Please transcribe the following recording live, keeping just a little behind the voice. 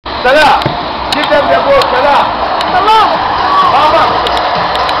Salah. Give them the ball, Salah. Salah. Mama.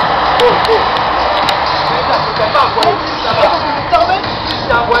 Go.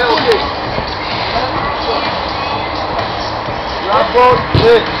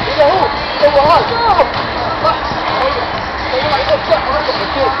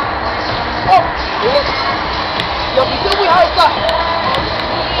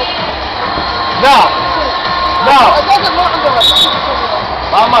 Now.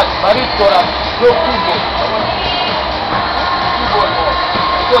 Muhammad, Marit Koran, go 2 balls. 2 balls more.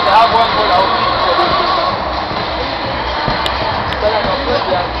 Because I have 1 ball out.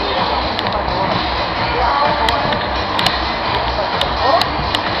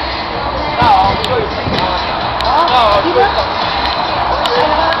 Now I'll show you.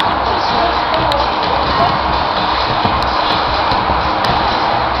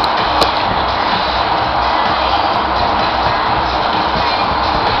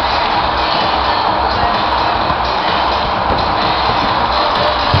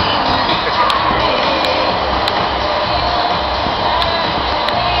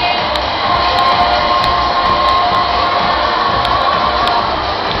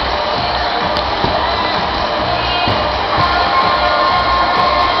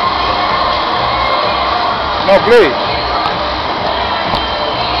 Now play.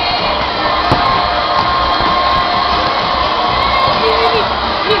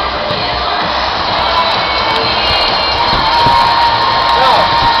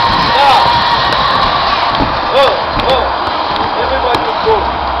 Everybody go.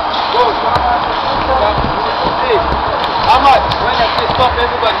 Ahmad, when I say stop,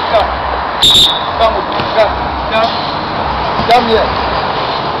 everybody come. Come here.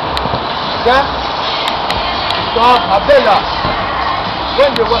 Come. Stop, Abdullah.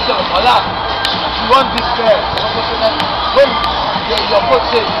 When you want to Salah, you want this player. When your coach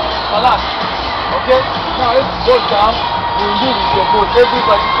says Salah, okay? Now if you go down, you move with your boat.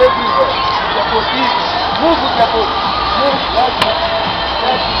 Everybody, everywhere. With your boat, move with your boat. Move, like that.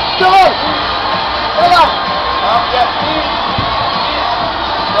 Salah! Salah! Yes, please.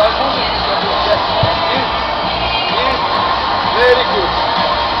 You are moving with your boat. Yes, please. Very good.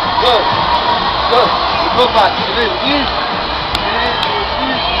 Good. Go back. Easy.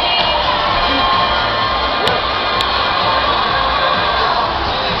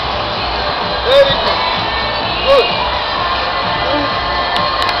 Very good. Good.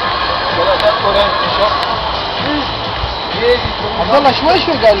 عبد الله شوي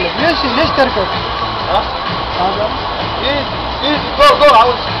قلب ليش تركض؟ ها؟ Easy. Go.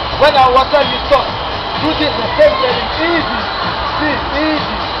 When I was telling you stop, do this the same thing.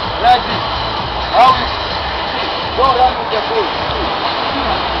 Easy. Like this. Go around with the ball.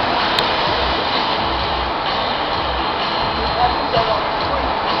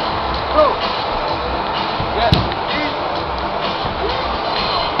 Go. Yes.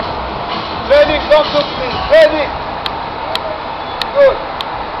 Ready, come to me. Ready.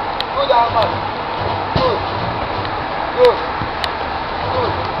 Good, Ahmad. Good.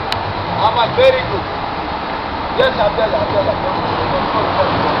 Ahmad, very good. Yes, Abdullah.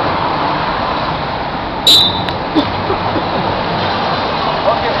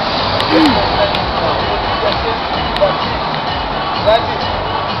 Okay. That's it.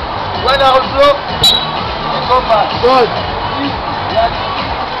 When I will blow, you come back. Good.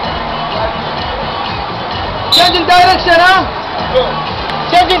 Changing direction, huh? Good.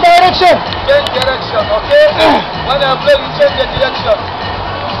 Changing direction. Change direction, okay? When I blow, you change the direction.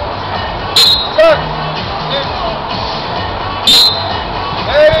 Good.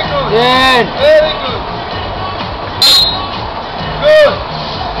 Very good. Yes. Very good. Good.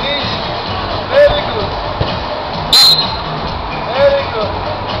 Easy. Very good. Very good.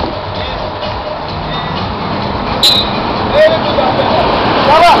 Easy. Very good.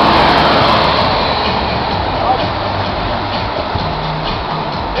 Salah.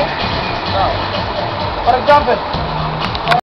 Now. For example.